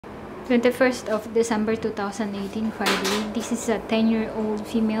21st of December 2018, Friday. This is a 10-year-old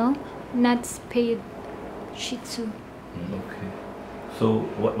female, not spayed Shih Tzu. Okay. So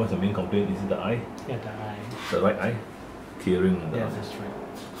what's the main complaint? Is it the eye? Yeah, the eye. The right eye? Tearing? Yeah, that's right.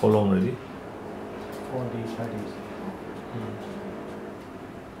 How long already? 4 days, 5 days.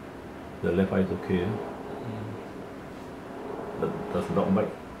 The left eye is okay. Does the dog bite?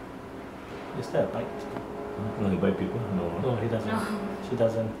 Is that a bite? No, he bite people? No. No, he doesn't. No. She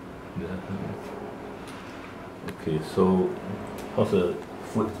doesn't. Yeah. Okay, so how's the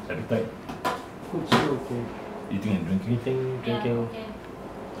food appetite? Food's still okay. Eating and drinking? Eating, drinking,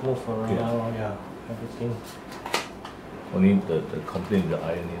 move around, yeah, everything. Only the complaint in the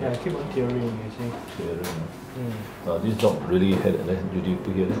eye only. Yeah, keep on tearing, you see. Tearing. This dog really had a video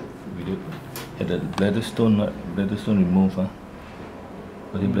put here. Video had a bladder stone removed.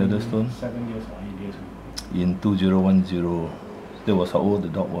 Was it bladder stone? 7 years or 8 years ago. In 2010. That was how old the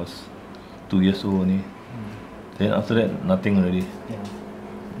dog was. 2 years old only. Then after that, nothing already. Yeah.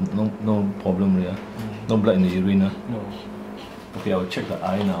 No problem really. No blood in the urine. No. Okay, I'll check the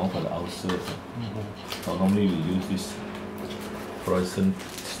eye now for the ulcers. So normally we use this fluorescein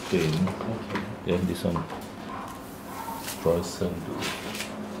stain. Okay. Then this one, fluorescein to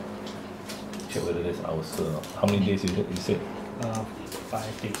check whether there's ulcer. How many days you said?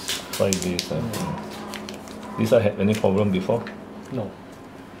 5 days. 5 days. This eye had any problem before? No.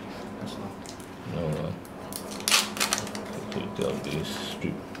 That's not. No. Okay, tell this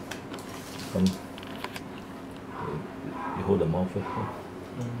strip. You hold the mouth first.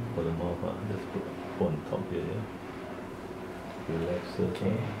 Hold the mouth. Just put on top here. Yeah? Relax it.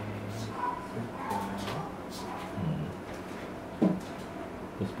 Okay.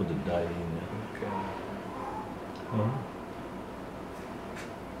 Just put the dye in there. Okay.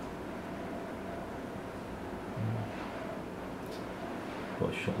 For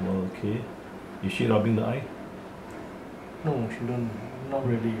a short while, okay. Is she rubbing the eye? No, she don't. Not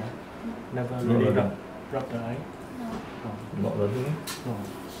really. Never Not really rubbing. rub the eye. No. Not rubbing? No.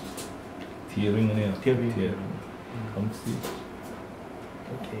 Tearing only. Tearing. Come see.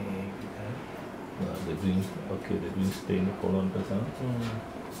 Okay. The green, okay, the green stain, hold on first.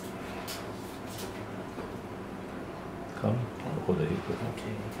 Come, hold the head first.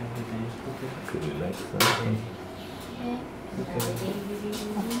 Okay, Okay, relax. Okay.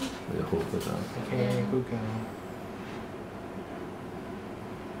 You hold first. Okay, good girl.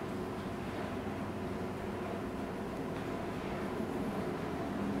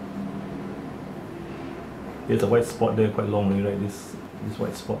 There's a white spot there, quite long, right? This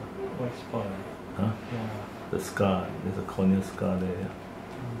white spot. White spot. Huh? Yeah. The scar, there's a corneal scar there.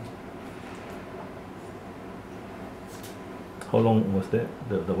 How long was that?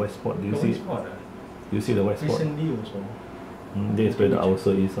 The white spot? Do you see? Spot, Do you see the white spot? recently also. That's where the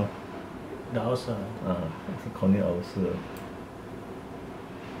ulcer is. The ulcer. It's a corneal ulcer.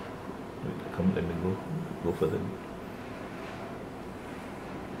 Wait, come, let me go further.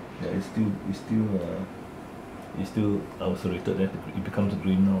 Yeah, it's still ulcerated there. It becomes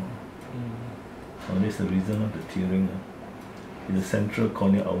green now. That's the reason of the tearing. It's a central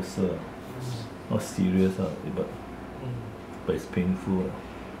corneal ulcer. Not serious, but it's painful.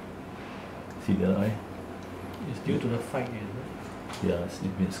 See the eye? It's due to the fight, is it? Yeah, it's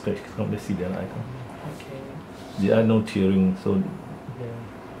been scratched. Let's see the eye. Okay. The eye no tearing, so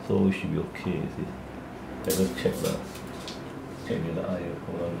Yeah. it should be okay. See? Let us check the eye.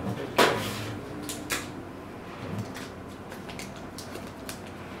 Hold on.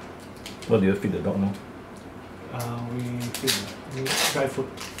 What do you feed the dog now? We feed dry food.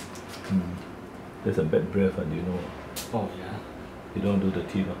 There's a bad breath, do you know? Oh yeah. You don't do the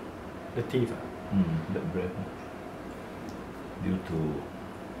teeth. The teeth. Bad breath. Due to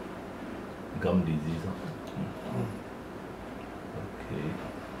gum disease. Okay.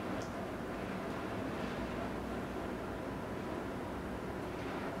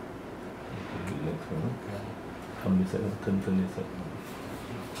 Okay, relax. Come this side, turn this side.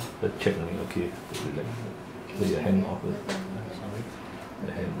 Let's check only, okay. Relax. Put your hand off it. Sorry.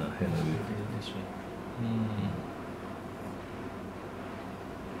 The hand away. This way.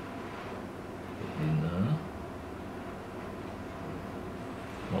 Inner.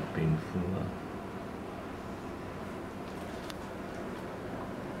 Not painful.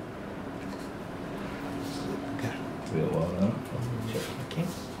 Okay. Wait a while. Check. Okay.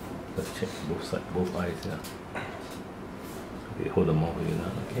 Let's check both sides, both eyes. Okay, hold the mouth again.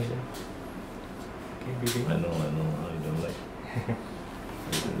 Okay. Okay, baby. I know, you don't like.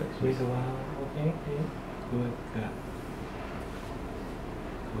 Relax. Wait a while. Okay. Good. Good.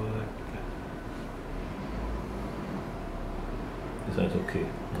 This one is okay.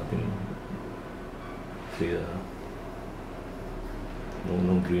 Nothing clear.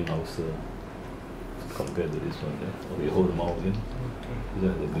 No green ulcer compared to this one. Yeah. Okay, hold the mouth again. Okay. This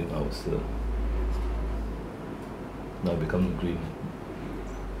one has a green ulcer. Now it becomes green.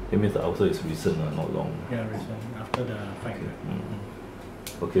 It means the ulcer is recent, not long. Yeah, recent. After the fight.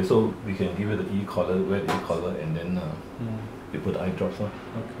 Okay. Okay, so we can give you the e-collar, wear the e-collar, and then we put eye drops. Okay.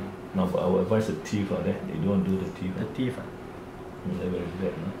 Now, but I would advise the teeth. You don't do the teeth. The teeth. They're very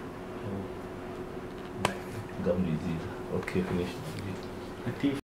bad. Gum disease. Okay, finished. The teeth.